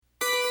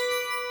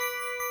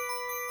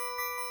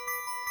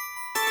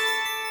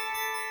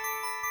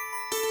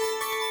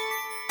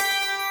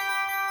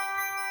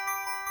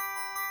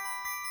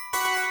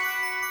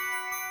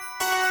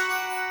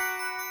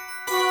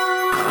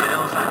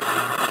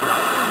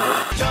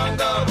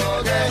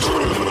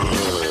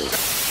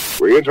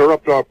We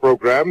interrupt our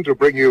program to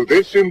bring you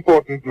this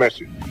important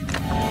message.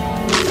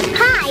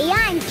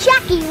 Hi, I'm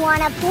Chucky.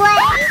 Wanna play?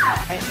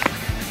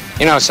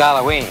 You know, it's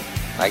Halloween.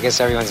 I guess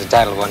everyone's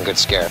entitled to one good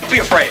scare. Be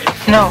afraid.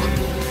 No.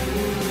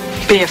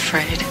 Be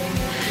afraid.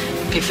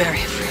 Be very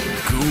afraid.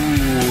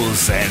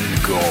 Ghouls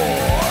and gore.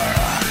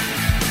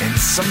 And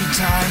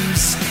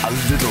sometimes a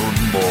little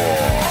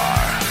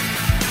more.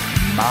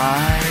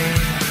 My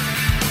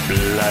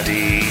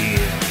Bloody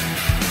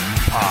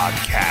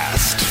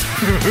Podcast.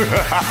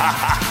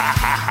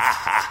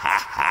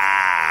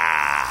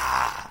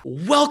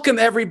 Welcome,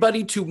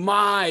 everybody, to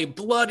My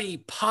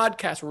Bloody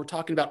Podcast, where we're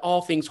talking about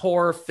all things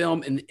horror,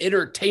 film, and the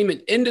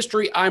entertainment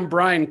industry. I'm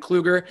Brian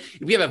Kluger,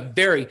 and we have a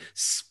very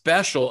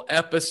special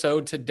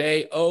episode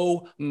today.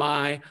 Oh,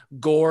 my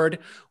gourd.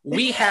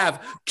 We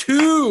have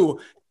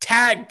two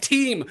tag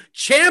team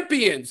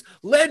champions,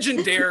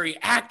 legendary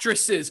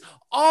actresses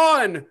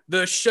on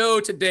the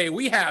show today.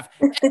 We have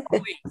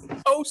Emily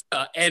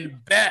Costa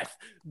and Beth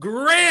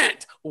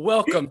Grant.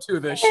 Welcome to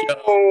the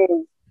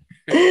show.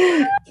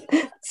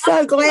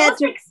 So glad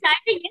to exciting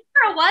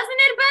intro, wasn't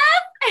it,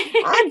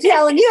 Beth? I'm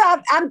telling you,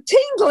 I'm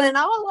tingling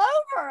all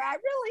over. I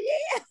really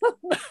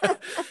am.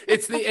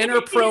 It's the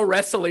inner pro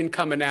wrestling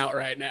coming out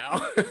right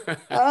now.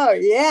 Oh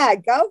yeah,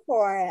 go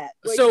for it.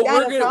 So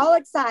got us all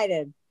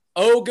excited.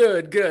 Oh,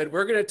 good.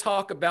 We're going to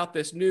talk about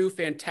this new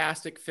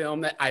fantastic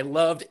film that I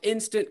loved,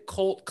 instant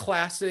cult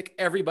classic.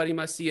 Everybody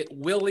must see it,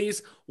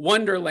 Willy's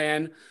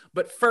Wonderland.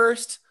 But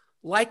first,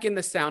 like in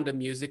The Sound of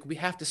Music, we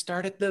have to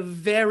start at the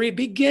very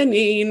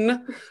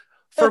beginning.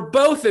 For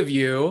both of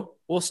you,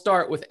 we'll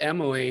start with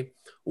Emily.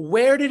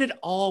 Where did it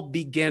all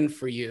begin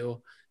for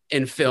you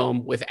in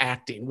film with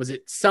acting? Was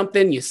it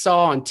something you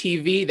saw on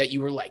TV that you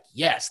were like,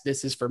 yes,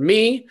 this is for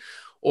me?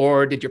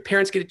 Or did your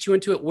parents get you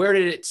into it? Where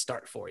did it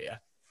start for you?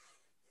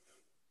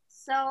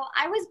 So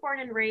I was born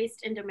and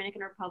raised in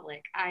Dominican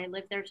Republic. I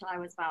lived there till I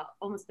was about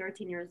almost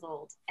 13 years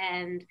old.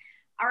 And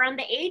around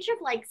the age of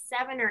like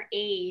 7 or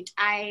 8,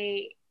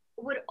 I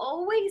would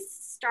always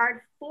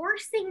start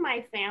forcing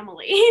my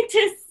family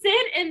to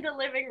sit in the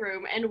living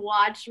room and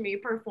watch me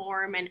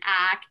perform and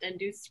act and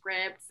do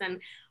scripts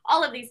and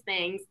all of these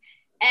things.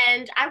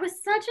 And I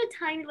was such a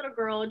tiny little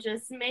girl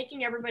just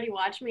making everybody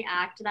watch me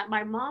act that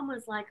my mom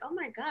was like, oh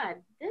my God,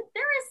 there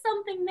is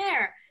something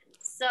there.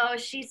 So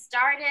she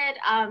started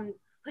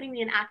putting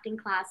me in acting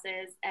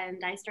classes,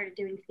 and I started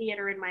doing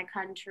theater in my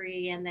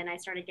country, and then I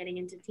started getting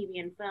into TV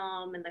and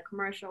film and the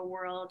commercial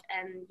world,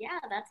 and yeah,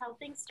 that's how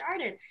things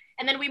started.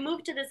 And then we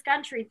moved to this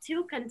country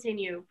to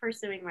continue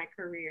pursuing my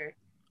career.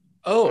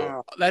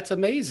 Oh, that's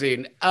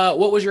amazing.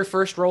 What was your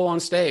first role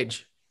on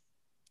stage?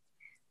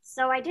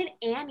 So I did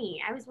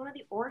Annie. I was one of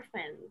the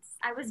orphans.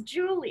 I was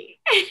Julie.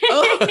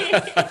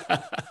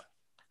 Oh.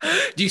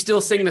 Do you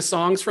still sing the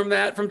songs from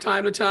that from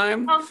time to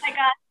time? Oh my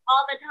God.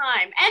 All the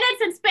time, and it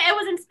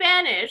was in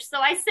Spanish, so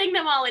I sing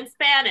them all in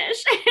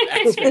Spanish.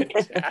 That's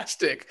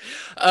fantastic.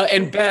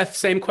 And Beth,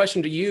 same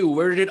question to you.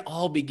 Where did it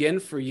all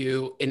begin for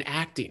you in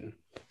acting?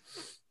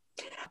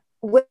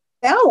 Well,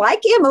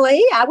 like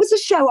Emily, I was a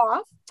show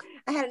off.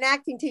 I had an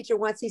acting teacher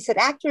once. He said,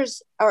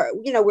 actors are,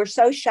 we're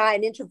so shy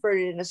and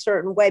introverted in a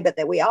certain way, but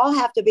that we all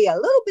have to be a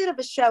little bit of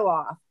a show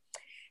off.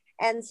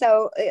 And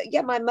so,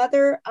 my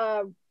mother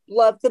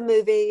loved the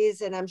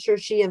movies, and I'm sure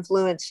she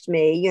influenced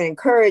me,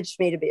 encouraged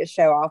me to be a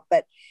show off.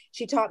 But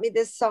she taught me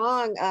this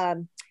song,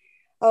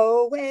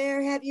 oh,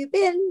 where have you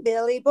been,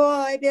 Billy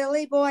boy,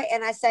 Billy boy?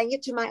 And I sang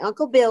it to my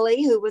Uncle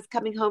Billy, who was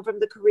coming home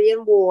from the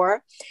Korean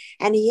War.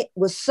 And he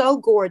was so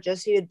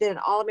gorgeous. He had been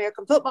an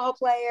All-American football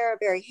player,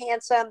 very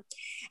handsome,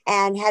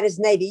 and had his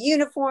Navy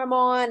uniform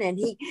on. And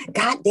he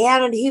got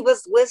down and he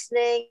was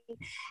listening.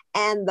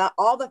 And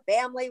all the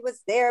family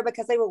was there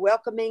because they were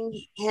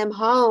welcoming him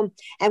home.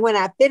 And when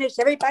I finished,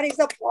 everybody's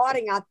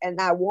applauding. And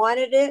I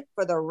wanted it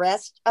for the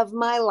rest of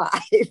my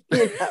life,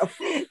 getting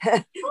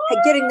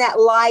that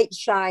light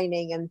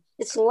shining. And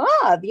it's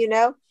love,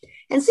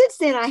 And since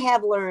then, I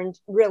have learned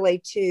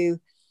really to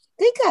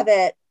think of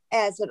it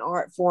as an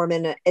art form.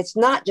 And it's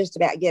not just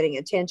about getting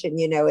attention,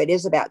 it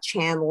is about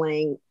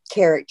channeling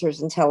characters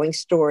and telling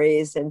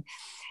stories. And,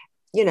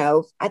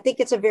 I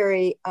think it's a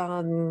very...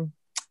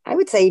 I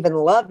would say even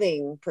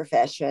loving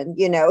profession,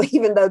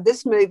 even though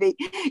this movie,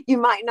 you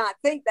might not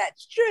think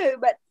that's true,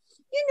 but,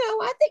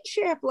 I think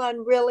Sheriff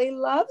Lund really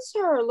loves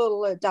her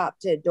little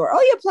adopted daughter.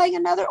 Oh, you're playing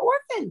another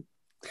orphan.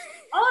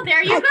 Oh,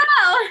 there you go.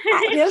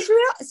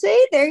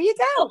 See, there you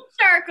go. Full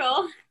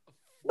circle.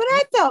 But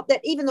I felt that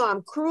even though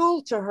I'm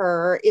cruel to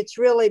her, it's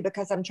really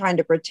because I'm trying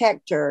to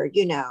protect her,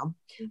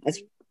 Mm-hmm.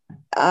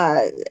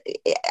 I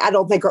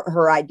don't think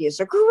her idea is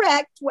a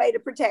correct way to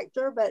protect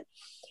her, but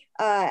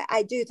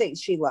I do think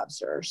she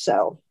loves her.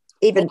 So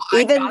even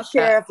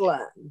Sheriff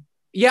Lund.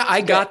 Yeah,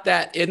 I got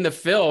that in the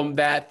film,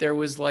 that there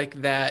was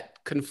like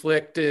that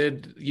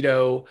conflicted,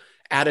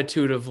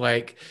 attitude of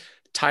like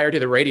tired to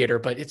the radiator,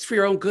 but it's for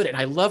your own good. And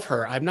I love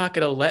her. I'm not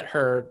going to let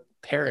her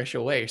perish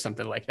away or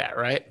something like that,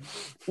 right?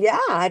 Yeah,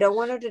 I don't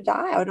want her to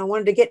die. I don't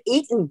want her to get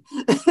eaten.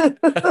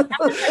 That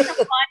was such a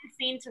fun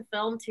scene to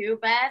film too,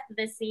 Beth.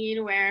 The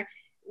scene where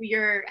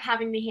you're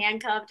having me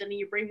handcuffed and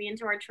you bring me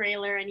into our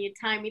trailer and you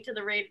tie me to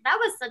the radio. That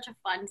was such a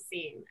fun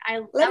scene.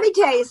 Let me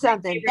tell you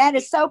something. That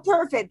is so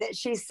perfect that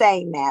she's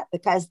saying that,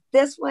 because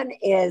this one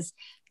is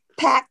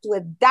packed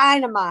with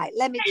dynamite.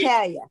 Let me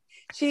tell you,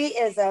 she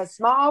is a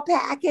small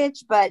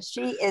package, but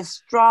she is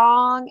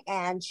strong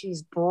and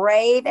she's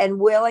brave and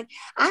willing.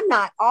 I'm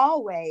not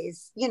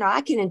always,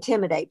 I can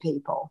intimidate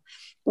people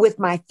with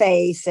my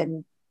face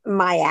and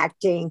my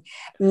acting.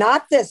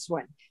 Not this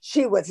one.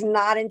 She was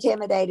not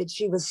intimidated.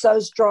 She was so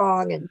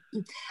strong. And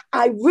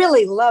I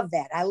really love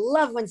that. I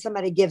love when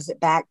somebody gives it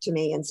back to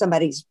me and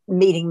somebody's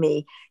meeting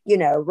me,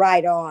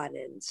 right on.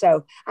 And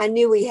so I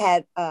knew we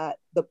had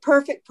the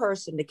perfect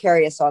person to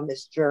carry us on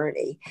this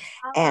journey.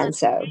 And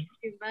so thank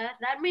you, Beth.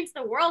 That means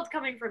the world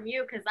coming from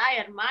you, because I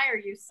admire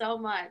you so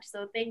much.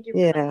 So thank you.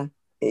 Yeah,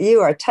 you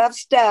are tough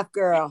stuff,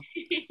 girl.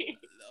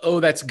 Oh,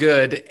 that's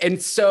good.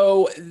 And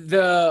so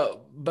the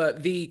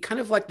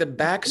kind of like the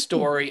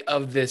backstory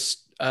of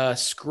this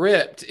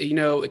script,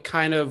 it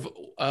kind of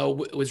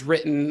was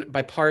written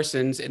by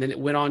Parsons, and then it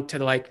went on to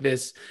like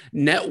this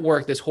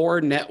network, this horror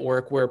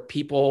network where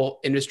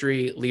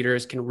industry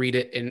leaders can read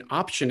it and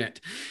option it.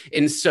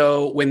 And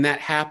so when that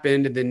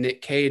happened and then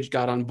Nick Cage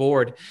got on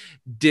board,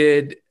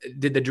 did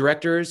the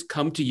directors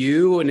come to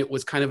you and it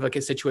was kind of like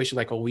a situation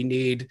like, oh, we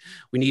need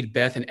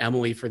Beth and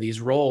Emily for these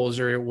roles?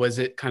 Or was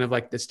it kind of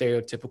like the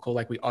stereotypical,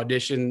 like we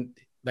auditioned,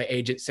 my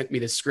agent sent me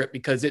the script?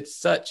 Because it's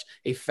such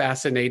a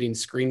fascinating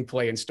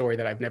screenplay and story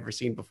that I've never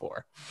seen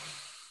before.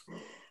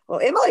 Well,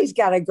 Emily's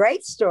got a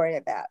great story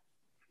about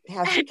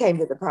how she came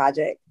to the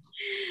project.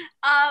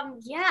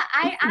 Yeah,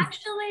 I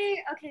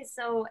actually,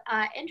 so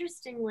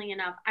interestingly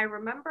enough, I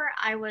remember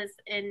I was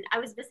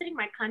visiting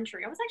my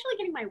country. I was actually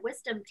getting my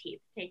wisdom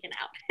teeth taken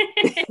out.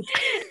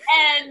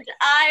 And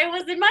I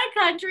was in my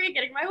country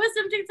getting my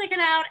wisdom teeth taken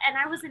out, and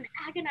I was in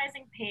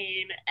agonizing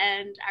pain.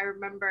 And I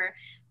remember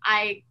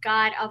I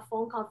got a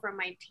phone call from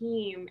my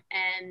team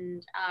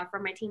and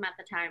from my team at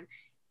the time.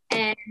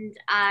 And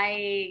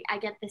I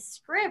get this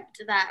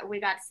script that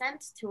we got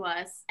sent to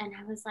us, and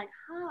I was like,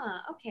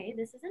 okay,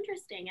 this is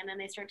interesting. And then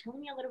they start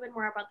telling me a little bit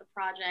more about the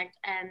project,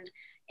 and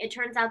it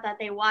turns out that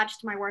they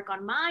watched my work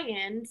on my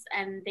end,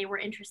 and they were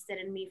interested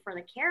in me for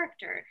the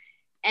character.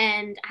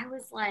 And I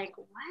was like,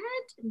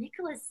 what?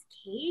 Nicolas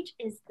Cage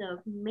is the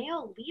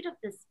male lead of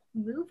this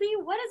movie?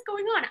 What is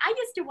going on? I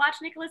used to watch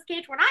Nicolas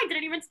Cage when I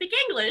didn't even speak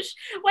English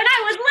when I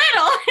was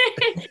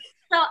little.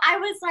 So I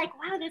was like,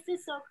 wow, this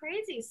is so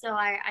crazy. So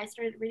I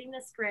started reading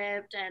the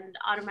script, and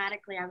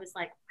automatically I was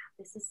like, wow,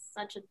 this is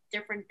such a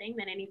different thing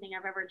than anything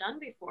I've ever done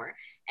before.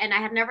 And I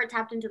had never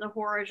tapped into the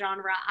horror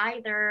genre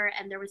either.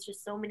 And there was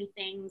just so many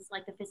things,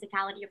 like the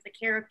physicality of the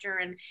character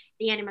and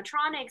the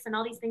animatronics and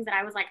all these things that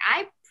I was like,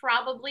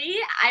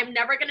 I'm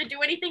never going to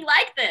do anything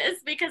like this,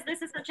 because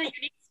this is such a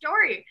unique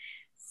story.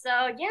 So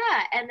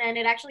yeah, and then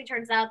it actually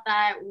turns out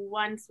that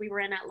once we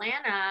were in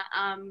Atlanta,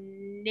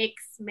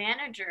 Nick's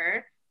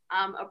manager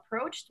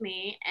approached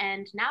me,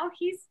 and now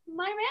he's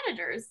my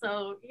manager.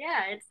 So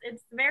yeah,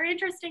 it's very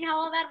interesting how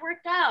all that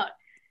worked out.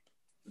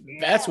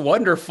 Yeah. That's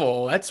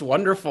wonderful. That's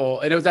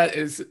wonderful. And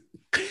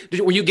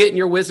were you getting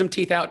your wisdom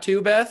teeth out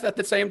too, Beth, at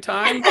the same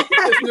time?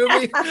 This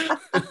movie?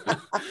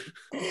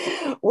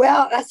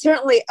 Well, I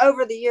certainly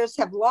over the years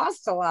have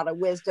lost a lot of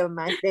wisdom,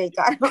 I think.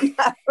 I don't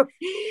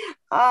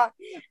know.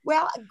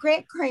 Well,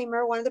 Grant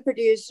Kramer, one of the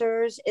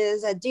producers,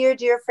 is a dear,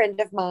 dear friend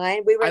of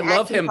mine. We were in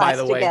acting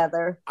class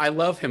together. I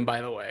love him,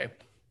 by the way.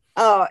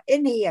 Oh,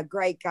 isn't he a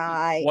great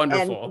guy?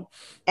 Wonderful.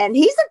 And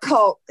he's a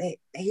cult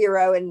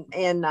hero in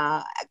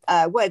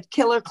what,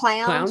 Killer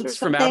Clowns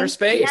from Outer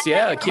Space.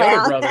 Yeah,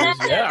 Killer Brothers.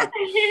 Yeah.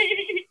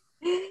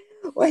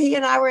 Well, he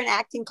and I were in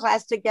acting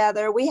class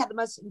together. We had the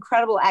most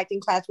incredible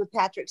acting class with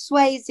Patrick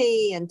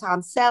Swayze and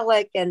Tom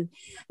Selleck. And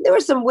there were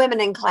some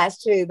women in class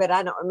too, but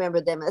I don't remember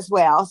them as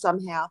well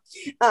somehow.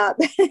 But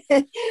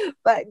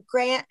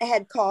Grant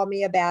had called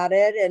me about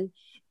it, and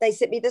they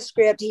sent me the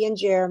script, he and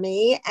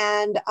Jeremy.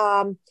 And,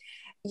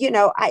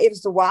 it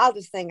was the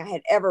wildest thing I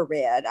had ever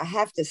read, I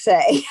have to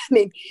say. I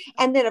mean,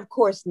 and then of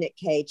course, Nick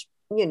Cage,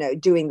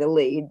 doing the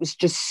lead was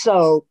just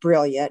so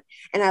brilliant.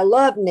 And I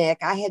love Nick.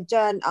 I had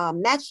done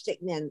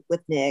Matchstick Men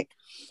with Nick,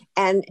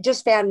 and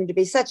just found him to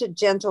be such a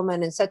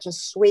gentleman and such a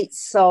sweet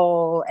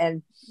soul.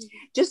 And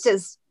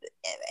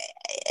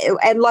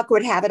and luck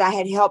would have it, I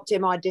had helped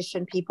him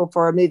audition people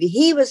for a movie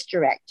he was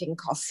directing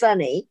called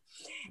Sunny.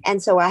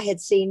 And so I had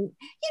seen,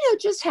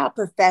 just how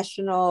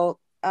professional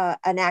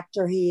an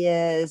actor he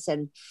is,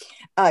 and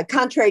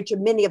contrary to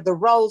many of the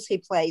roles he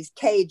plays,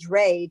 Cage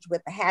Rage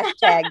with the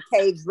hashtag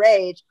Cage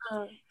Rage,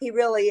 he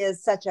really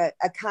is such a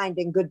kind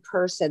and good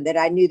person that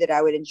I knew that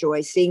I would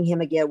enjoy seeing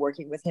him again,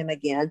 working with him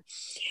again.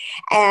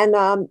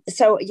 And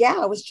so yeah,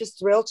 I was just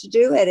thrilled to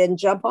do it and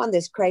jump on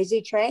this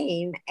crazy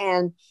train,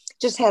 and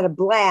just had a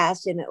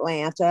blast in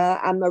Atlanta.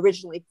 I'm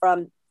originally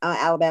from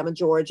Alabama,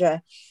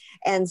 Georgia.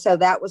 And so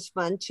that was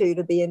fun too,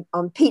 to be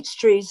on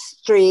Peachtree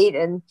Street,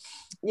 and,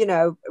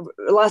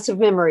 lots of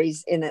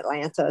memories in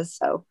Atlanta.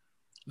 So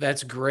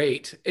that's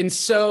great. And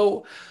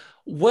so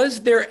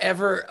Was there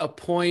ever a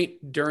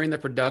point during the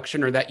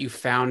production or that you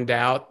found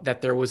out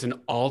that there was an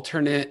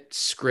alternate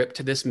script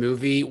to this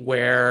movie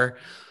where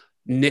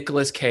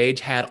Nicolas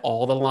Cage had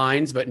all the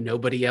lines, but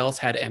nobody else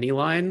had any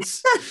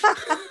lines?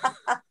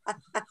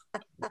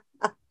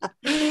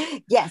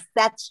 Yes,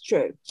 that's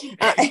true.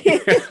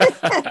 I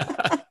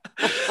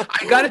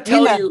got to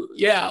tell you,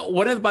 yeah,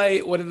 one of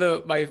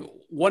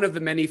the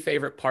many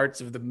favorite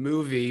parts of the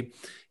movie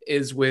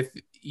is with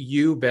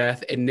you,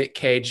 Beth, and Nick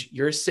Cage.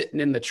 You're sitting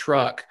in the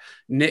truck.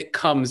 Nick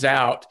comes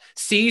out,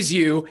 sees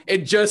you,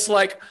 and just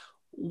like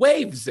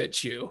waves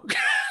at you,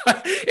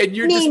 and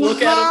you're just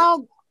looking at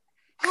him.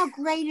 How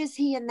great is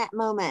he in that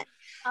moment?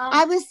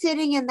 I was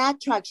sitting in that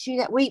truck.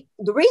 The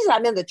reason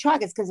I'm in the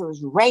truck is because it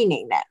was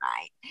raining that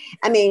night.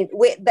 I mean,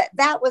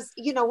 that was,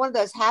 one of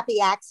those happy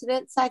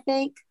accidents, I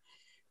think,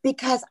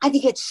 because I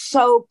think it's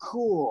so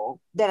cool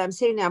that I'm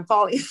sitting there, I'm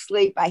falling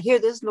asleep. I hear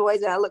this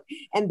noise and I look,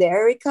 and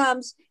there he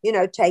comes,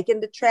 taking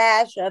the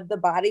trash of the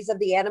bodies of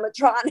the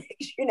animatronics,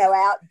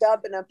 out,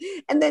 dumping them,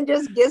 and then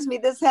just gives me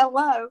this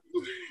hello.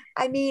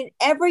 I mean,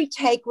 every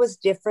take was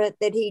different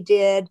that he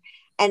did.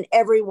 And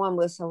everyone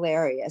was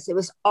hilarious. It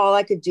was all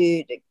I could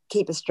do to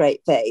keep a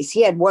straight face.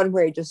 He had one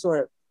where he just sort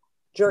of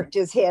jerked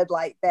his head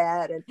like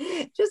that. And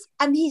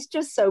he's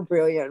just so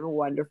brilliant and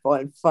wonderful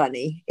and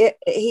funny.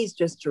 He's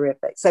just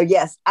terrific. So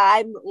yes,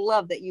 I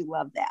love that you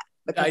love that.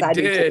 Because I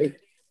did.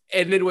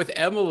 And then with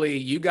Emily,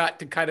 you got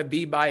to kind of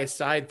be by his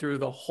side through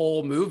the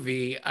whole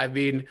movie. I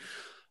mean,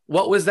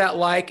 what was that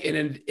like?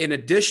 And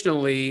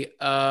additionally,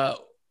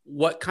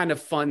 what kind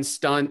of fun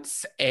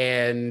stunts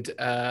and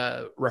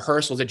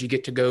rehearsals did you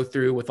get to go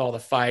through with all the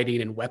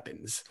fighting and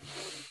weapons?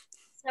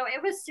 So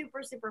it was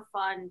super, super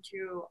fun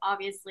to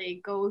obviously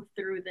go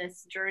through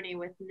this journey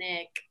with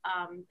Nick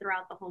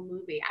throughout the whole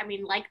movie. I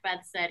mean, like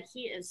Beth said,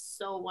 he is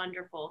so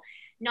wonderful.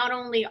 Not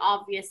only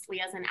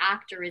obviously as an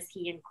actor is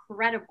he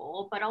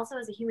incredible, but also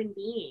as a human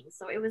being.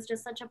 So it was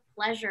just such a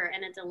pleasure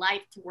and a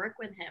delight to work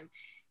with him.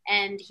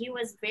 And he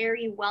was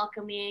very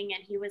welcoming,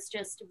 and he was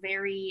just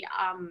very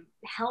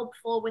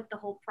helpful with the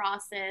whole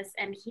process.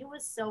 And he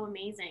was so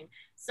amazing.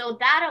 So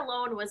that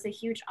alone was a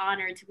huge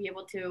honor to be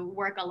able to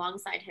work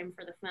alongside him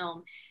for the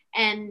film.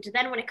 And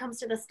then when it comes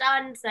to the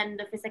stunts and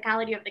the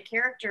physicality of the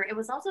character, it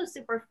was also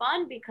super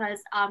fun because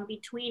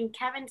between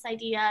Kevin's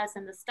ideas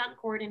and the stunt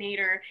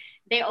coordinator,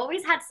 they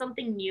always had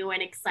something new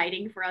and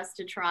exciting for us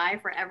to try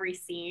for every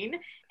scene.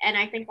 And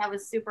I think that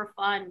was super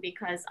fun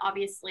because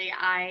obviously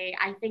I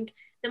think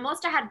the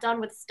most I had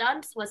done with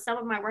stunts was some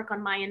of my work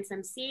on Mayans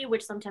MC,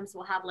 which sometimes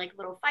will have like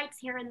little fights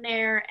here and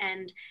there.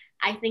 And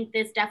I think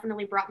this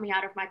definitely brought me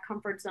out of my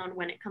comfort zone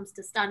when it comes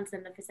to stunts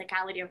and the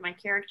physicality of my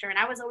character. And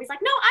I was always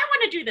like, no, I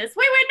want to do this.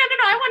 Wait,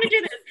 no, I want to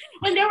do this.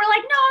 When they were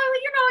like, no,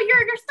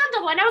 you're stunt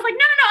double. And I was like,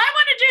 no, I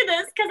want to do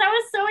this because I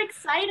was so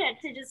excited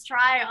to just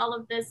try all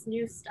of this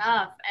new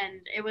stuff. And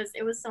it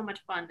was so much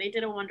fun. They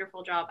did a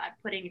wonderful job at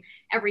putting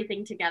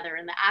everything together,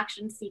 and the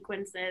action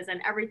sequences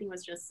and everything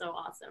was just so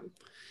awesome.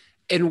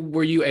 And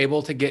were you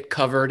able to get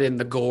covered in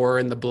the gore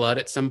and the blood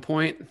at some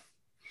point?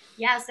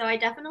 Yeah, so I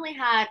definitely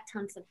had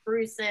tons of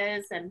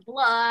bruises and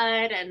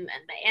blood and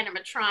the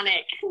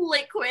animatronic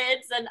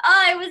liquids. And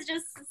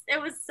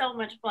it was so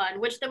much fun,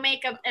 which the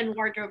makeup and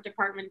wardrobe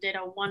department did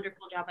a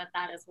wonderful job at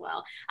that as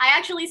well. I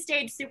actually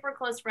stayed super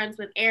close friends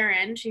with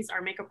Erin. She's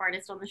our makeup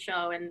artist on the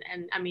show in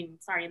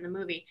the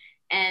movie.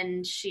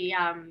 And she's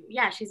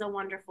a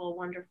wonderful,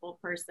 wonderful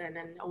person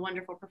and a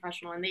wonderful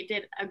professional. And they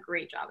did a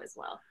great job as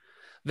well.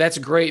 That's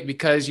great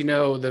because,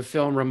 the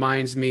film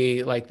reminds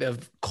me like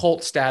of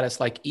cult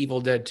status, like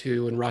Evil Dead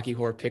 2 and Rocky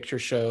Horror Picture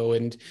Show.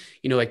 And,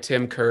 like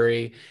Tim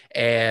Curry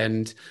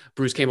and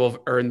Bruce Campbell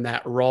have earned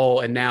that role.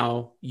 And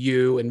now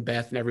you and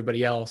Beth and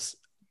everybody else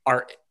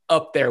are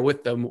up there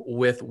with them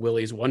with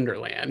Willy's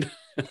Wonderland,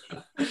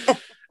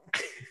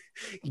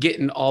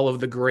 getting all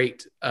of the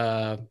great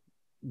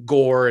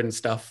gore and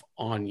stuff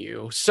on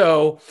you.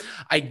 So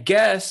I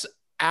guess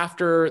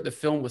after the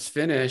film was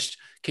finished,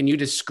 can you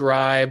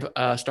describe,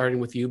 starting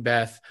with you,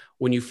 Beth,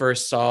 when you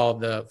first saw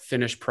the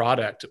finished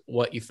product,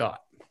 what you thought?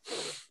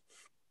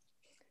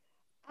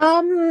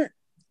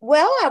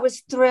 Well, I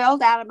was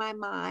thrilled out of my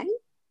mind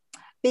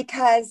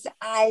because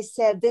I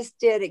said this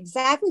did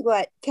exactly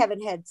what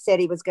Kevin had said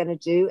he was going to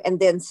do, and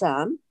then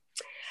some.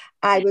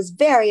 I was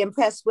very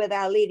impressed with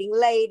our leading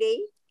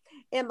lady,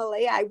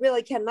 Emily. I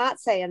really cannot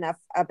say enough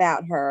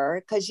about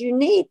her because you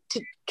need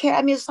to care.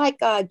 I mean, it's like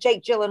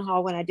Jake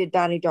Gyllenhaal when I did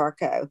Donnie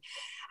Darko.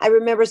 I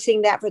remember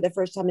seeing that for the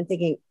first time and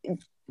thinking,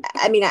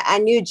 I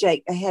knew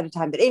Jake ahead of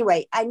time, but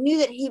anyway, I knew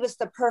that he was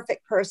the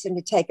perfect person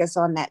to take us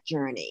on that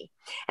journey.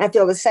 And I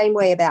feel the same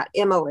way about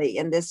Emily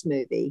in this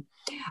movie,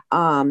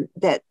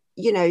 that,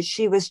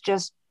 she was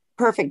just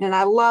perfect. And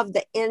I love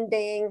the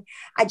ending.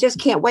 I just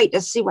can't wait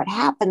to see what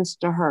happens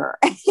to her.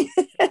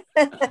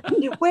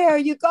 Where are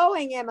you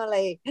going,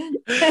 Emily? Where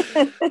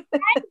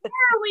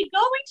are we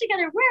going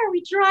together? Where are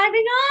we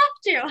driving off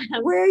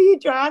to? Where are you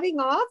driving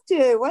off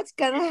to? What's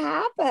going to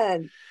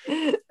happen?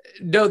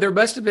 No, there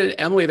must have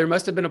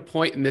been a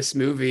point in this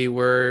movie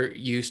where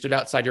you stood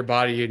outside your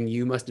body and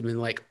you must have been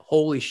like,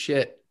 holy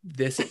shit,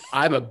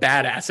 I'm a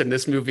badass in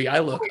this movie. I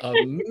look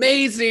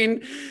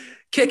amazing,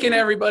 kicking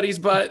everybody's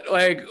butt.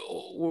 Like,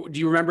 do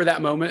you remember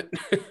that moment?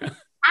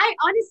 I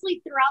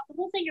honestly, throughout the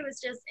whole thing, it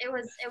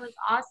was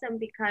awesome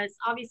because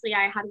obviously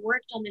I had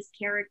worked on this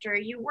character.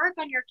 You work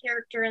on your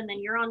character and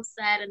then you're on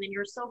set and then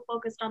you're so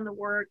focused on the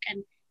work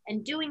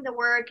and doing the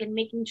work and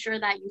making sure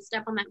that you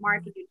step on that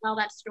mark and you tell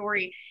that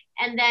story.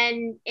 And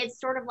then it's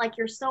sort of like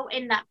you're so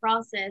in that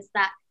process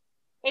that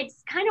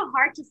it's kind of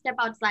hard to step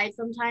outside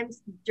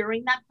sometimes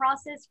during that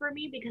process for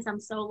me because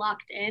I'm so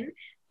locked in.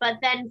 But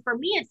then for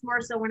me, it's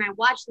more so when I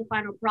watch the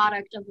final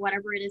product of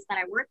whatever it is that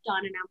I worked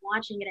on and I'm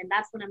watching it. And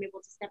that's when I'm able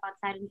to step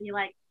outside and be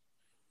like,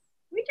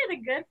 we did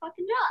a good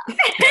fucking job.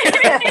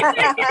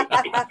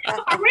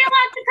 Are we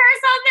allowed to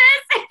curse on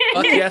this?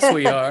 Fuck yes,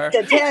 we are.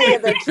 To tell you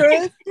the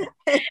truth.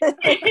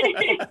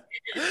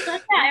 So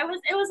yeah,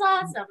 it was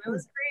awesome. It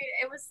was great.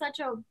 It was such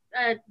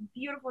a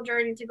beautiful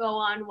journey to go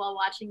on while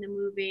watching the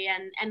movie.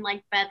 And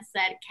like Beth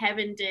said,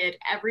 Kevin did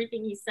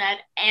everything he said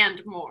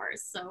and more.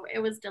 So it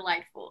was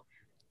delightful.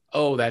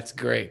 Oh, that's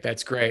great.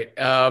 That's great.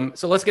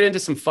 So let's get into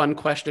some fun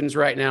questions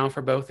right now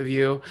for both of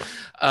you.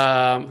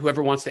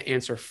 Whoever wants to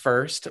answer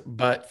first,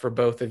 but for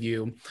both of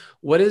you,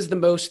 what is the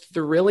most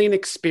thrilling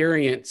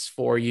experience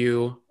for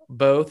you,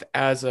 both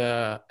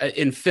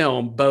in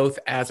film, both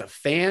as a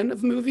fan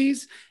of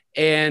movies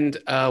and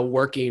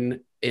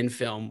working in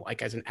film,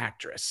 like as an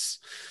actress?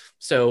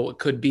 So it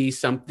could be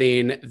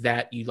something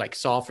that you like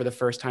saw for the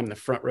first time in the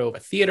front row of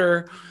a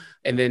theater,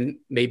 and then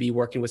maybe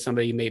working with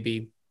somebody,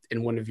 maybe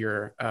in one of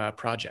your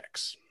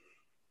projects.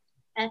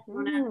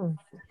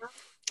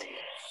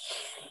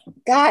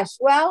 Gosh,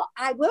 well,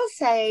 I will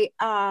say,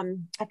 I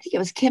think it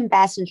was Kim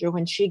Basinger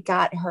when she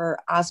got her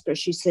Oscar.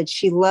 She said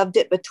she loved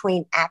it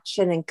between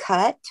action and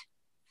cut.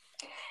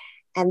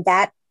 And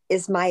that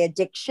is my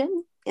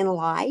addiction in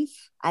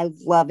life. I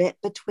love it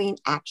between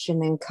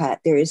action and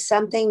cut. There is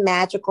something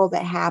magical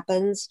that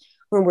happens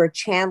when we're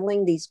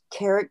channeling these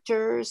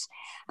characters.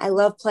 I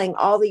love playing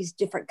all these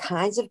different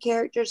kinds of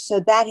characters. So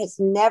that has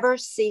never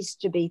ceased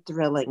to be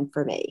thrilling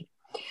for me.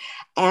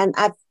 And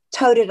I've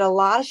toted a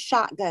lot of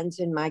shotguns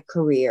in my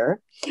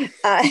career.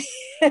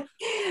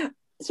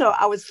 So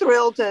I was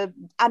thrilled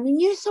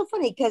you're so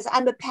funny because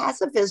I'm a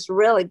pacifist,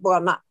 really. Well,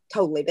 not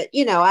totally, but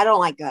I don't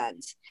like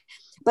guns.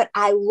 But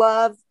I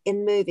love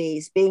in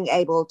movies being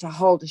able to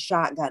hold a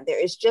shotgun. There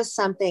is just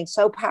something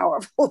so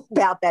powerful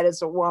about that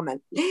as a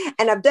woman.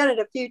 And I've done it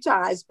a few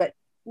times, but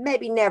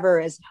maybe never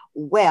as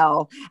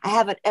well. I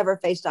haven't ever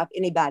faced off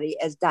anybody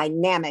as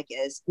dynamic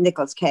as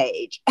Nicolas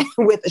Cage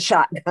with a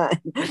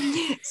shotgun.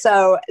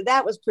 So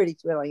that was pretty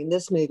thrilling in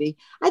this movie.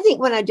 I think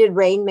when I did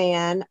Rain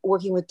Man,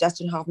 working with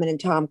Dustin Hoffman and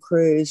Tom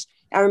Cruise,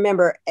 I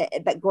remember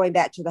going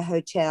back to the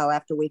hotel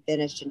after we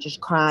finished and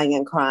just crying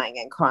and crying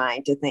and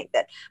crying to think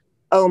that,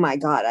 oh my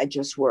God, I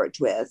just worked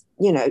with,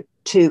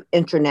 two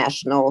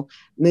international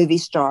movie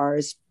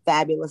stars,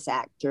 fabulous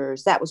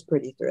actors. That was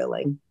pretty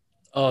thrilling.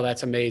 Oh,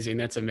 that's amazing.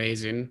 That's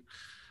amazing.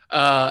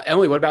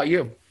 Emily, what about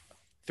you?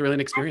 Thrilling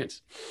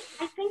experience.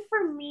 I think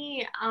for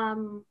me,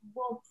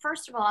 well,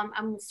 first of all,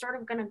 I'm sort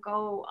of going to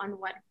go on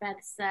what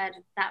Beth said,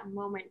 that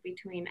moment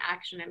between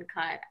action and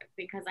cut,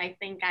 because I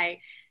think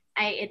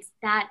it's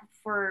that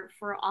for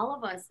all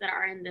of us that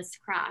are in this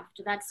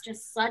craft, that's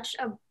just such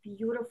a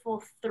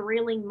beautiful,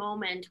 thrilling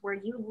moment where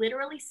you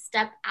literally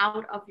step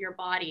out of your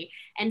body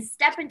and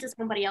step into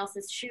somebody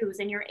else's shoes,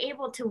 and you're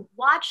able to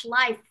watch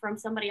life from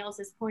somebody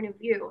else's point of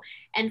view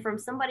and from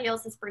somebody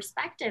else's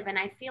perspective. And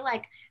I feel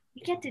like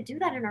we get to do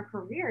that in our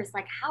careers.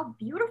 Like, how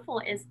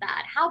beautiful is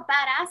that? How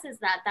badass is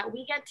that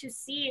we get to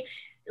see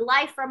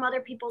life from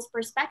other people's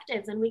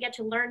perspectives, and we get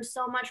to learn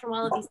so much from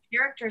all of these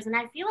characters. And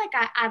I feel like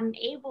I'm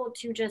able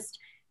to just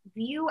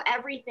view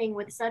everything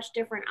with such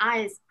different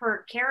eyes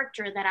per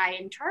character that I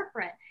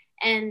interpret.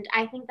 And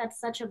I think that's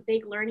such a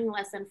big learning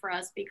lesson for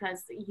us,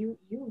 because you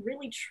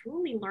really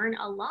truly learn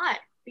a lot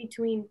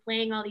between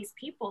playing all these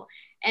people.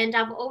 And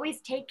I've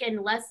always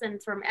taken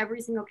lessons from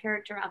every single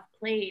character I've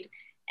played,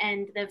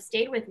 and they've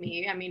stayed with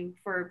me, I mean,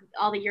 for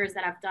all the years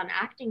that I've done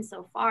acting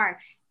so far.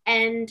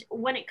 And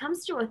when it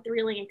comes to a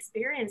thrilling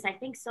experience, I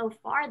think so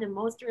far the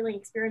most thrilling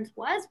experience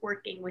was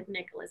working with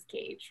Nicolas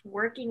Cage,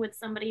 working with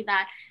somebody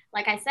that,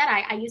 like I said,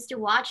 I used to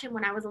watch him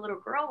when I was a little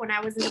girl, when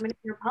I was in the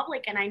Dominican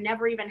Republic, and I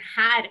never even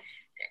had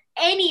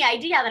any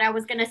idea that I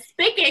was going to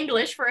speak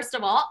English, first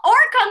of all, or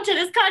come to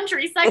this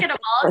country, second of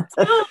all,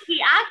 to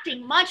be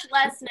acting, much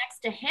less next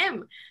to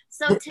him.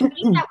 So to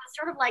me, that was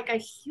sort of like a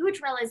huge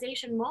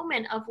realization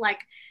moment of like,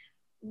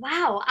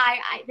 wow,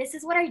 I this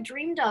is what I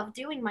dreamed of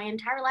doing my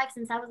entire life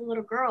since I was a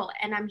little girl.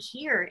 And I'm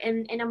here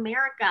in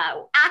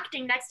America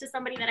acting next to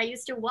somebody that I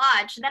used to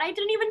watch that I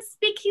didn't even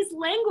speak his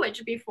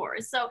language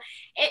before. So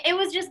it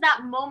was just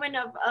that moment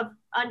of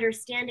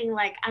understanding,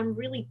 like, I'm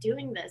really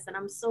doing this and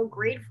I'm so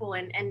grateful.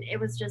 And it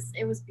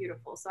was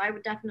beautiful. So I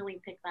would definitely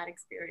pick that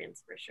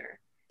experience for sure.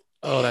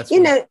 Oh, that's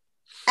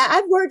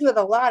I've worked with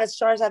a lot of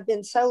stars. I've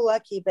been so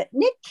lucky, but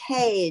Nick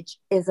Cage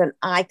is an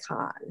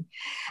icon.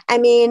 I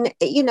mean,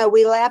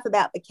 we laugh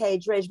about the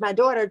Cage Rage. My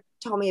daughter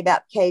told me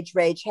about Cage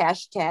Rage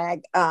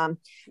hashtag a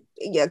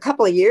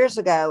couple of years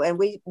ago, and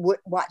we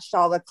watched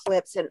all the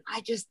clips, and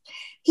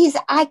he's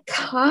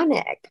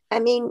iconic. I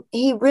mean,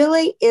 he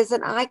really is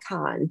an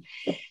icon.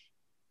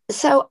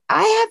 So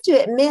I have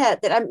to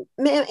admit that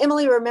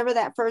Emily, remember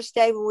that first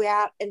day when we were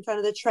out in front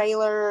of the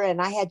trailer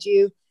and I had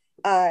you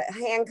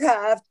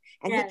handcuffed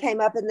and he came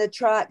up in the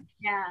truck.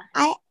 Yeah.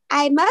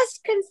 I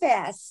must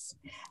confess,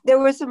 there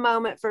was a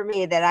moment for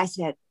me that I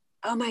said,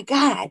 oh my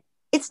God,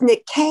 it's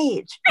Nick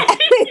Cage. And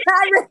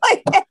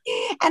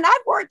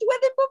I've worked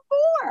with him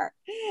before.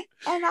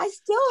 And I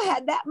still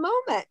had that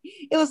moment.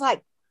 It was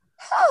like,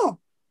 oh,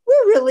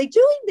 we're really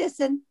doing this.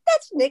 And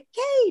that's Nick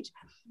Cage.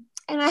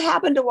 And I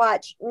happened to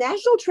watch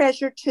National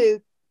Treasure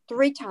 2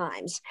 3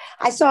 times.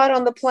 I saw it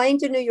on the plane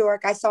to New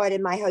York. I saw it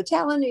in my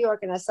hotel in New York,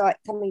 and I saw it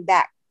coming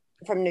back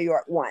from New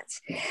York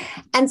once.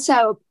 And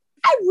so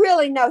I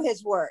really know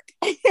his work.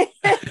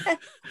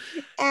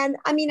 And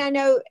I mean, I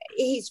know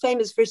he's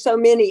famous for so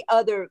many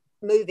other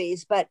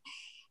movies, but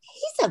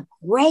he's a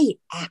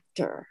great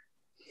actor.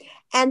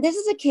 And this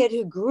is a kid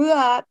who grew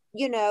up,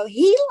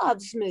 he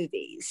loves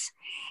movies.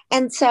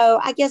 And so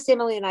I guess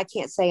Emily and I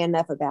can't say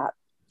enough about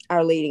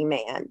our leading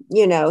man.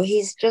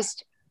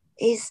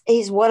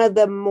 He's one of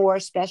the more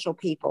special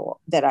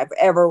people that I've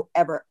ever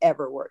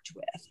worked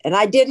with. And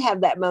I did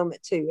have that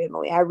moment too,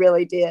 Emily. I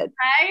really did.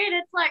 Right?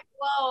 It's like,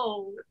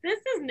 whoa, this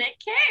is Nick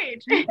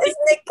Cage. It's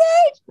Nick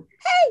Cage.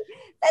 Hey,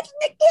 that's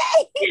Nick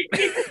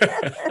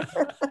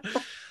Cage.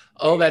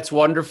 Oh, that's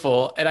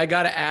wonderful. And I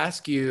got to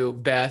ask you,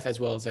 Beth, as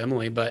well as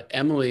Emily, but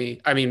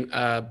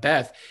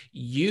Beth,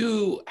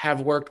 you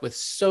have worked with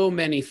so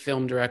many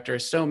film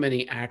directors, so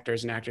many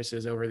actors and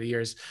actresses over the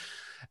years.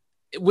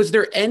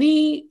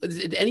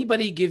 Did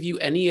anybody give you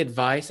any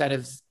advice that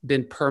has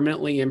been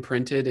permanently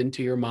imprinted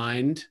into your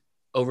mind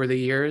over the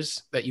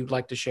years that you'd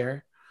like to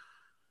share?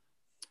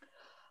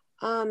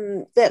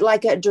 That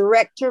like a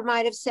director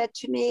might have said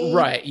to me?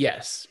 Right.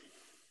 Yes.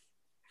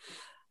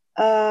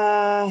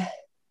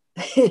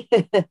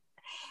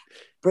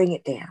 Bring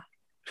it down.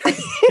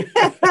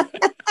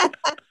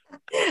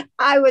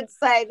 I would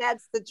say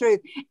that's the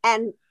truth.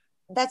 And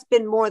that's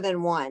been more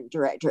than one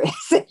director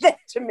said that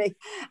to me.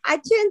 I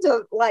tend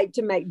to like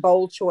to make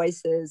bold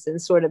choices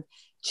and sort of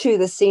chew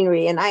the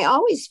scenery. And I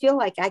always feel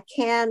like I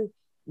can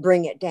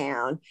bring it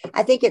down.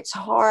 I think it's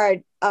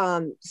hard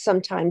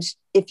sometimes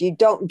if you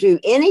don't do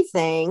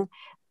anything,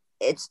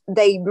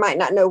 they might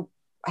not know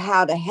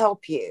how to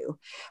help you.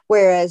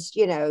 Whereas,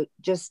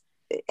 just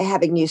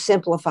having you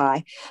simplify.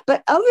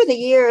 But over the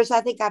years, I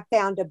think I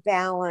found a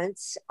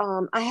balance.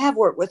 I have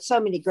worked with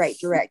so many great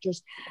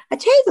directors. I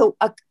tell you,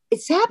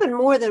 it's happened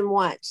more than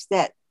once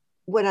that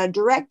when a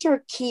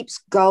director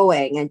keeps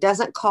going and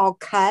doesn't call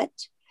cut,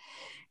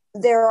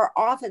 there are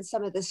often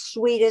some of the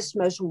sweetest,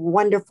 most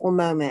wonderful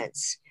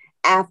moments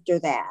after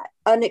that,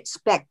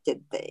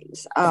 unexpected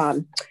things.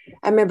 I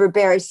remember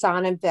Barry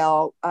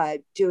Sonnenfeld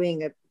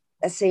doing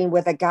a scene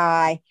with a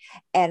guy,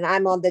 and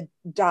I'm on the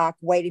dock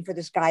waiting for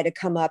this guy to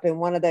come up in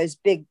one of those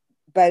big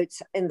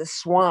boats in the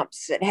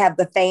swamps that have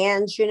the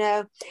fans,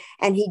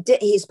 and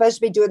he's supposed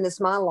to be doing this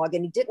monologue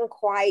and he didn't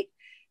quite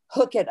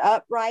hook it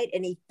up right,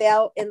 and he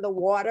fell in the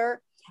water,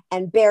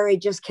 and Barry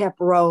just kept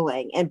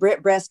rolling. And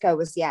Britt Bresco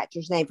was the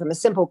actor's name from A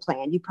Simple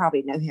Plan. You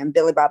probably know him.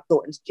 Billy Bob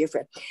Thornton's dear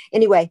friend.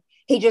 Anyway,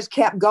 he just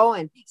kept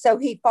going. So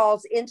he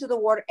falls into the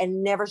water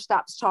and never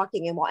stops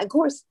talking. And of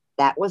course,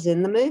 that was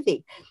in the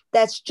movie.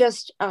 That's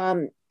just,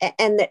 and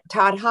that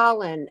Todd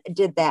Holland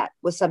did that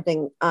with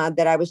something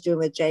that I was doing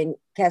with Jane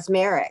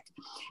Kasmerick,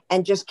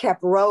 and just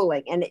kept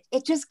rolling. And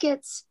it just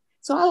gets,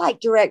 so I like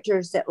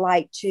directors that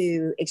like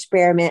to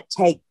experiment,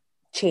 take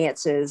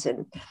chances,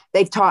 and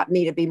they've taught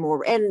me to be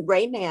more, and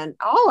Rayman,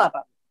 all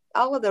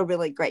of the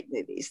really great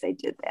movies, they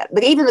did that.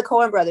 But even the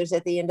Coen brothers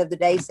at the end of the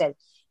day said,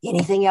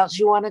 anything else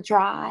you want to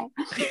try?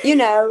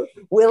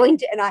 Willing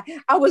to, and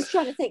I was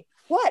trying to think,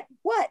 what?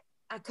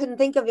 I couldn't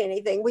think of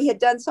anything. We had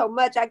done so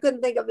much. I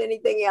couldn't think of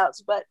anything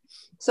else. But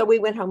so we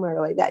went home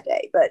early that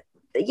day. But,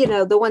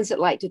 the ones that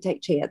like to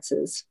take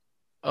chances.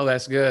 Oh,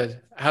 that's good.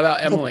 How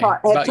about Emily?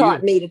 Have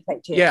taught me to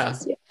take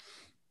chances.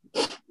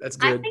 Yeah. That's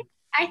good.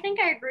 I think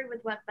I agree with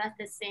what Beth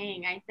is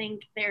saying. I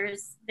think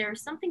there's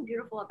something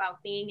beautiful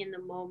about being in the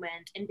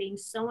moment and being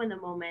so in the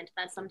moment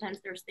that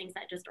sometimes there's things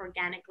that just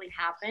organically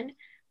happen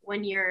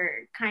when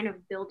you're kind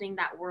of building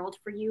that world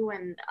for you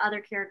and other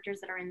characters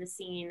that are in the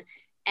scene.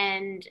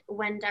 And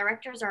when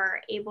directors are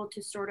able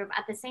to sort of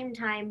at the same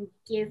time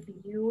give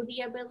you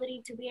the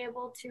ability to be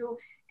able to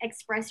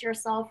express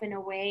yourself in a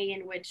way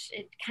in which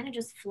it kind of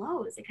just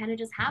flows, it kind of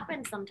just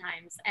happens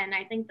sometimes. And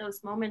I think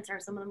those moments are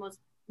some of the most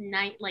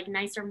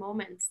nicer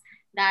moments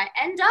that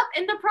end up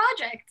in the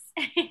projects.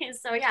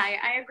 So yeah,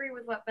 I agree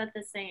with what Beth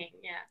is saying.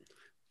 Yeah.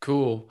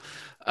 Cool.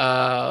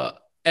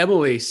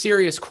 Emily,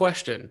 serious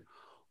question.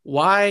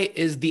 Why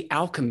is The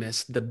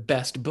Alchemist the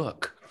best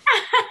book?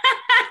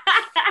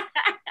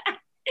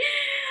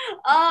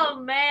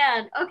 Oh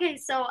man. Okay,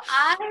 so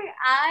I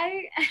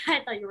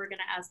I thought you were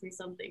gonna ask me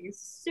something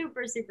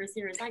super super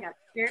serious. I got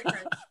scared for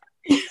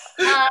a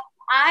second.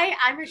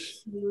 I'm a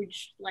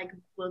huge like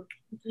book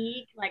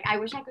geek. Like I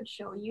wish I could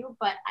show you,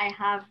 but I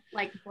have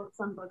like books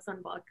on books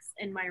on books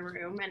in my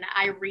room, and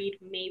I read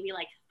maybe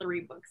like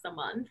 3 books a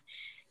month.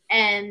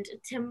 And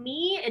to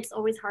me, it's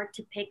always hard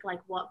to pick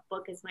like what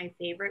book is my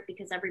favorite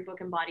because every book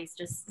embodies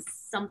just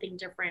something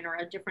different or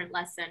a different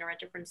lesson or a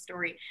different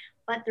story.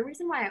 But the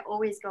reason why I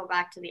always go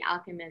back to The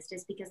Alchemist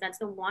is because that's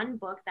the one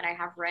book that I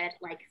have read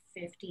like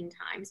 15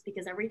 times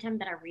because every time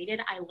that I read it,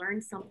 I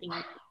learn something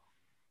new.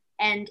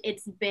 And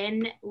it's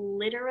been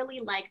literally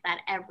like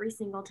that every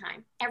single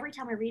time. Every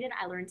time I read it,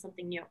 I learn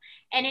something new.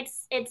 And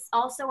it's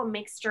also a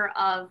mixture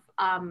of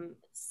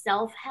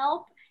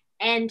self-help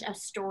and a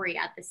story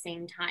at the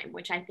same time,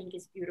 which I think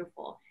is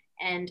beautiful.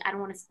 And I don't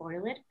want to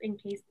spoil it in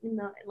case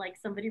like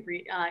somebody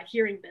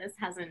hearing this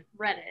hasn't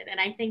read it, and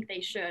I think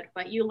they should.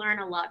 But you learn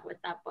a lot with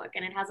that book,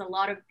 and it has a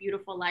lot of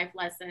beautiful life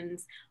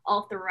lessons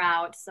all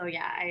throughout. So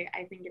yeah,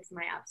 I think it's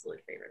my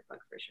absolute favorite book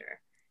for sure.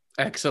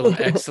 Excellent,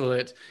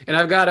 excellent. And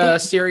I've got a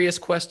serious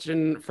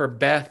question for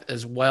Beth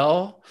as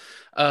well.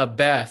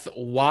 Beth,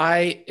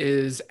 why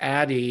is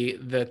Addie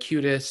the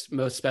cutest,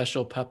 most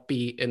special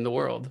puppy in the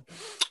world?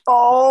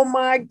 Oh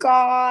my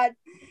God.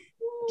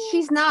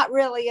 She's not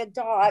really a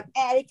dog.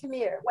 Addie, come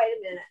here. Wait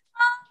a minute.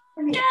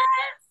 Come here.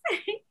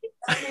 Yes.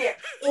 Come here.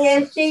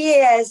 Yes, she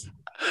is.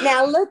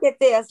 Now look at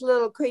this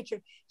little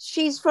creature.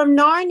 She's from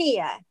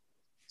Narnia.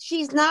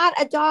 She's not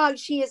a dog.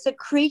 She is a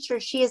creature.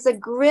 She is a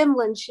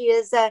gremlin. She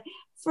is a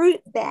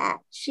fruit bat.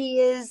 She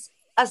is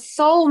a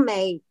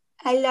soulmate.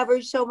 I love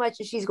her so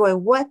much. And she's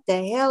going, what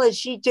the hell is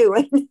she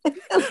doing?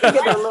 Look at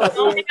her little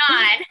going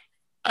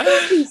on.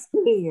 She's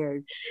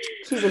scared.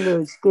 She's a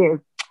little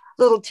scared.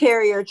 Little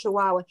terrier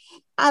chihuahua.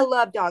 I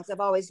love dogs. I've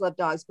always loved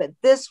dogs, but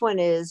this one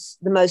is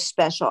the most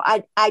special.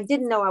 I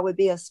didn't know I would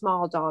be a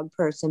small dog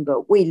person,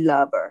 but we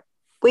love her.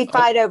 We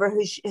fight over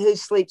who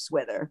sleeps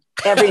with her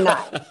every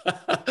night.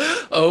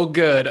 Oh,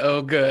 good.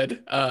 Oh,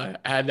 good. I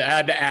had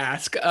to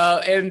ask.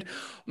 And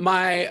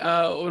my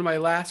one of my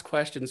last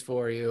questions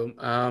for you.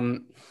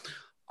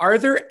 Are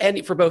there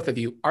any, for both of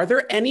you, are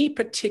there any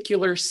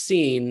particular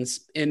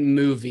scenes in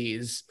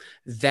movies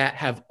that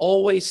have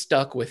always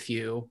stuck with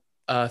you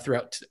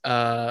throughout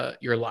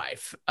your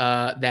life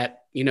that,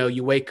 you know,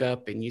 you wake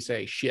up and you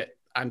say, shit,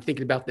 I'm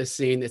thinking about this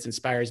scene. This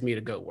inspires me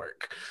to go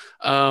work.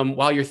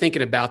 While you're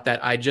thinking about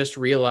that, I just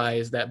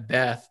realized that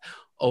Beth,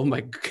 oh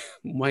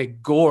my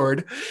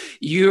gourd,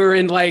 you're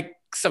in like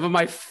some of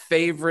my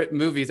favorite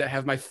movies that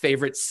have my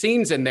favorite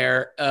scenes in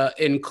there,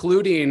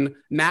 including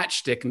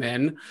Matchstick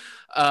Men.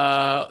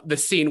 The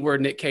scene where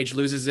Nick Cage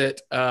loses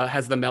it,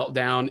 has the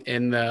meltdown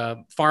in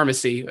the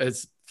pharmacy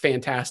is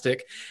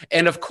fantastic.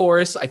 And of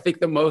course, I think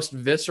the most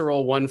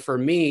visceral one for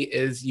me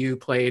is you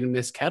playing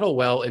Miss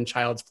Kettlewell in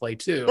Child's Play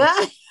 2.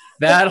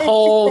 That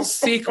whole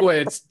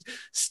sequence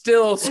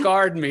still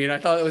scarred me, and I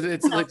thought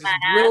it's like this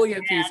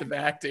brilliant piece of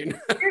acting.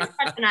 You're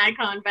such an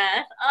icon,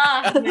 Beth.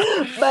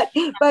 Oh,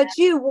 but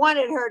you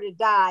wanted her to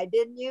die,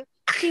 didn't you?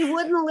 She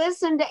wouldn't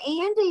listen to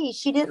Andy.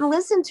 She didn't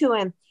listen to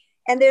him.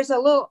 And there's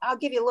I'll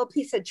give you a little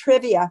piece of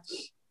trivia.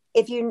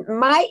 If you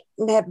might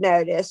have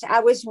noticed, I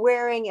was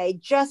wearing a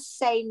Just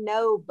Say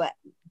No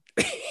button.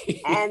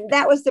 And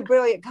that was the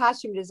brilliant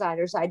costume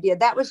designer's idea.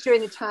 That was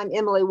during the time,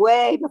 Emily,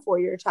 way before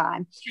your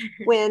time,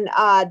 when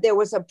there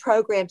was a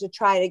program to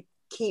try to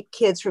keep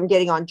kids from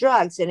getting on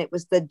drugs. And it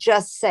was the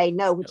Just Say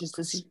No, which is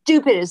the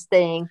stupidest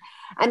thing.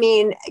 I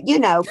mean, you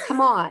know,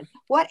 come on.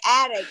 What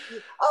addict?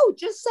 Oh,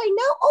 just say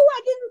no. Oh,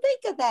 I didn't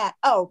think of that.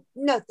 Oh,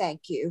 no,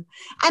 thank you.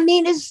 I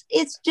mean,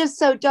 it's just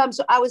so dumb.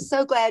 So I was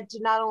so glad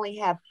to not only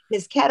have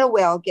Miss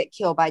Kettlewell get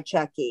killed by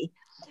Chucky,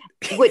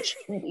 which,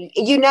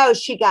 you know,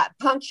 she got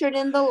punctured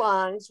in the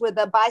lungs with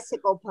a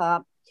bicycle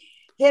pump,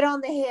 hit on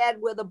the head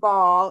with a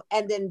ball,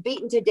 and then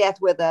beaten to death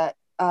with a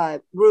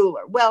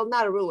ruler. Well,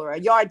 not a ruler, a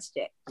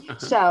yardstick.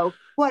 So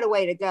what a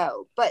way to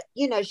go. But,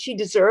 you know, she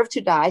deserved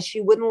to die.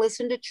 She wouldn't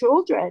listen to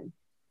children.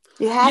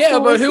 Yeah,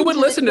 but who would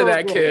listen to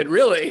that kid,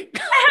 really?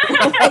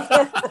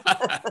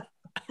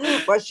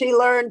 Well, she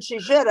learned she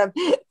should have.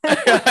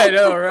 I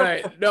know,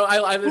 right? No,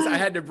 I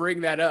had to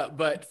bring that up.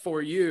 But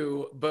for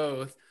you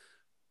both,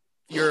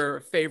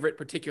 your favorite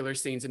particular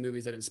scenes in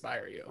movies that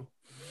inspire you?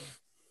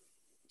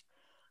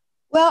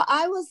 Well,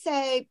 I will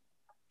say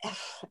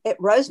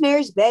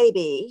Rosemary's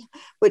Baby,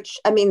 which,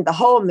 I mean, the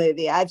whole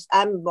movie, I've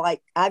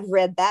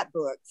read that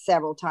book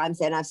several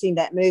times and I've seen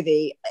that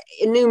movie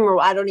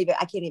innumerable. I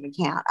can't even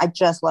count. I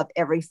just love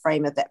every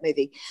frame of that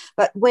movie.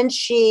 But when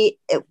he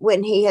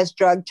has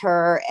drugged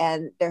her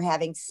and they're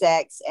having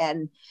sex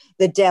and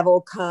the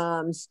devil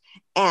comes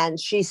and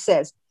she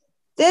says,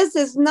 "This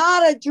is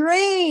not a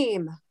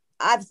dream."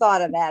 I've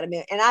thought of that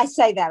and I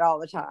say that all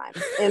the time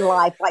in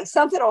life. Like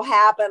something will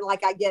happen,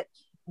 like I get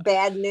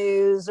bad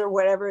news or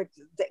whatever,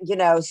 you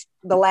know,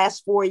 the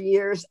last 4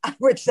 years, I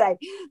would say,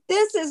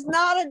 "This is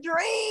not a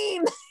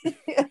dream."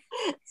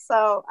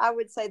 So I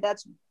would say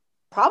that's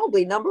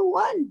probably number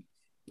one.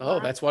 Oh,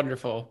 that's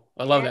wonderful.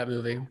 I love that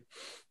movie.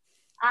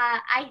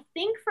 I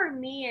think for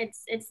me,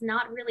 it's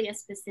not really a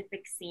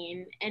specific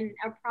scene in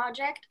a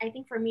project. I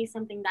think for me,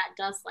 something that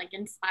does like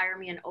inspire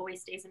me and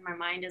always stays in my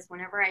mind is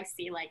whenever I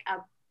see like a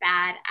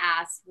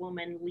badass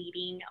woman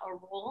leading a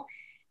role,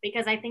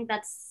 because I think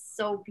that's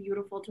so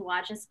beautiful to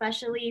watch,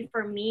 especially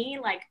for me,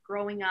 like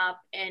growing up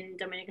in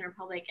Dominican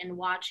Republic and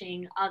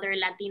watching other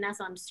Latinas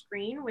on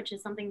screen, which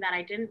is something that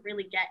I didn't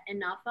really get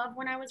enough of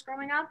when I was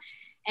growing up.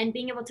 And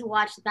being able to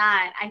watch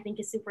that, I think,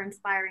 is super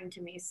inspiring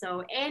to me.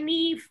 So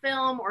any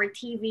film or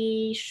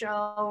TV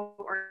show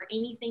or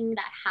anything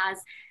that has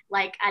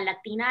like a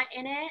Latina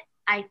in it,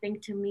 I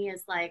think to me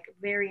is like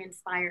very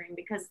inspiring,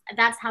 because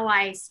that's how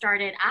I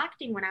started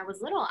acting when I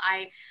was little.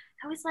 I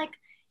was like,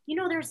 you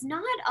know, there's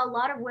not a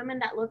lot of women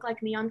that look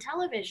like me on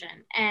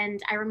television.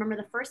 And I remember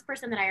the first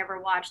person that I ever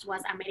watched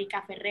was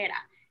America Ferrera.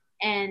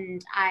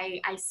 And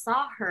I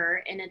saw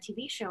her in a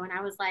TV show and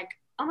I was like,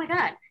 oh my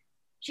God,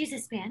 she's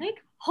Hispanic?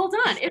 Hold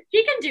on, if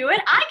she can do it,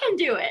 I can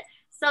do it.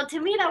 So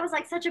to me, that was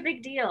like such a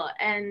big deal.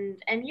 And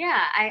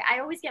yeah, I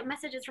always get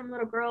messages from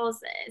little girls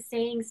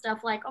saying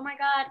stuff like, oh my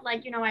God,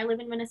 like, you know, I live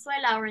in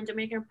Venezuela or in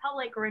Dominican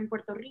Republic or in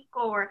Puerto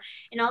Rico or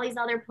in all these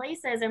other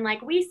places. And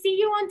like, we see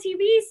you on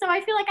TV, so I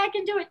feel like I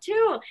can do it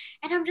too.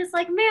 And I'm just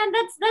like, man,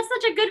 that's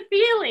such a good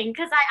feeling,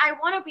 because I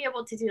want to be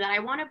able to do that. I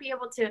want to be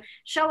able to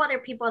show other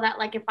people that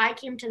like, if I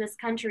came to this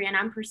country and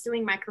I'm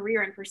pursuing my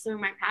career and pursuing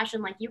my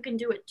passion, like you can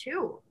do it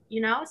too,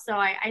 you know? So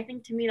I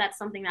think to me, that's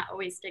something that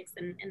always sticks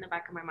in the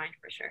back of my mind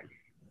for sure.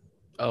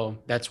 Oh,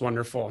 that's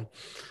wonderful.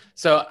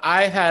 So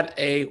I had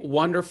a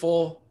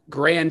wonderful,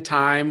 grand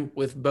time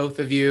with both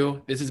of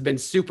you. This has been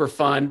super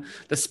fun.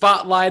 The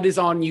spotlight is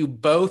on you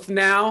both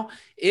now.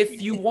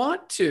 If you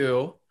want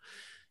to,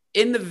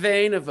 in the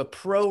vein of a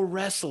pro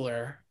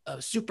wrestler, a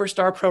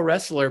superstar pro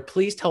wrestler,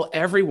 please tell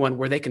everyone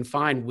where they can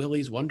find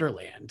Willy's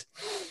Wonderland.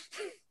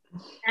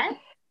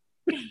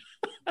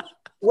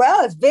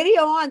 Well, it's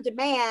video on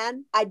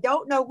demand. I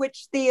don't know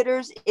which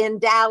theaters in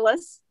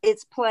Dallas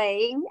it's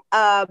playing,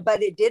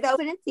 but it did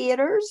open in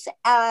theaters.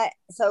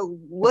 So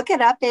look it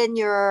up in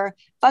your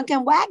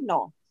Funkin'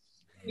 Wagnall.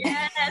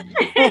 Yes.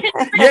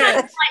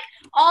 Yes. Like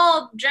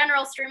all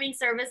general streaming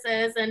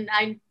services, and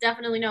I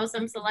definitely know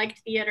some select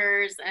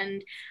theaters,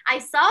 and I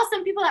saw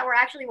some people that were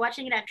actually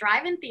watching it at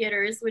drive-in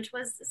theaters, which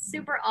was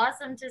super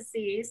awesome to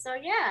see. So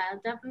yeah,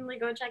 definitely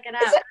go check it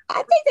out. I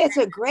think that's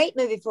a great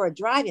movie for a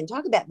drive-in.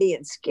 Talk about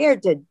being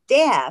scared to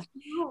death.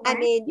 Oh, right? I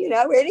mean, you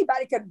know,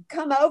 anybody could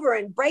come over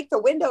and break the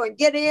window and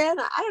get in.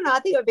 I don't know. I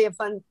think it would be a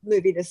fun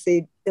movie to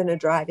see in a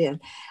drive-in.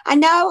 I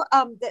know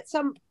that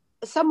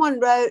someone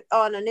wrote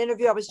on an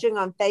interview I was doing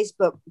on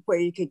Facebook where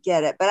you could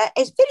get it, but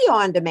it's video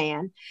on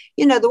demand.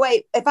 You know, the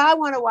way, if I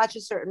want to watch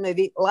a certain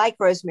movie like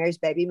Rosemary's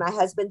Baby, my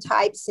husband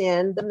types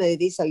in the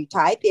movie. So you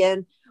type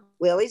in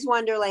Willy's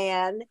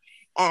Wonderland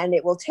and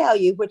it will tell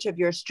you which of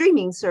your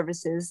streaming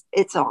services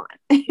it's on.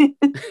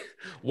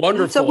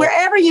 Wonderful. So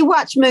wherever you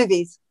watch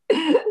movies.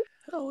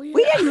 Oh, yeah.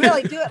 We didn't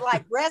really do it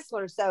like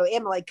wrestlers, though,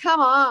 Emily. Come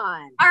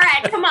on. All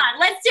right, come on,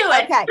 let's do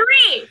it. Okay.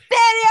 3.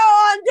 Video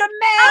on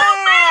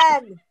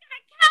demand.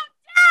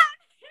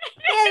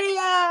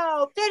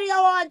 Video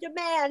on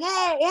demand.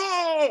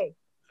 Hey.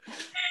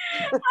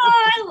 Oh,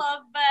 I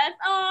love Beth.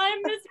 Oh,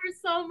 I miss her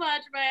so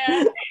much,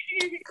 man.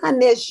 I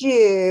miss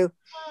you.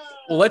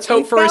 Well, let's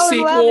hope for a fell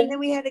in love sequel. and then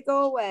we had to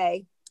go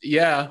away.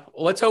 Yeah.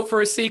 Well, let's hope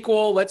for a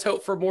sequel. Let's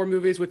hope for more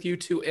movies with you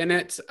two in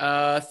it.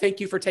 Thank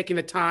you for taking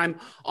the time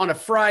on a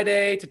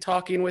Friday to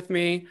talking with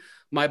me,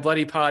 My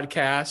Bloody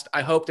Podcast.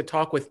 I hope to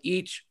talk with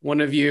each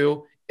one of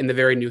you in the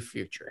very near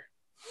future.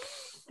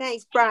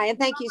 Thanks, Brian.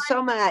 Thank you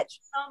so much.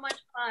 So much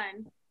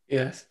fun.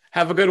 Yes.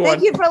 Have a good one.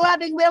 Thank you for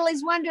loving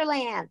Willy's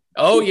Wonderland.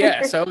 Oh,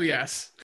 yes. Oh, yes.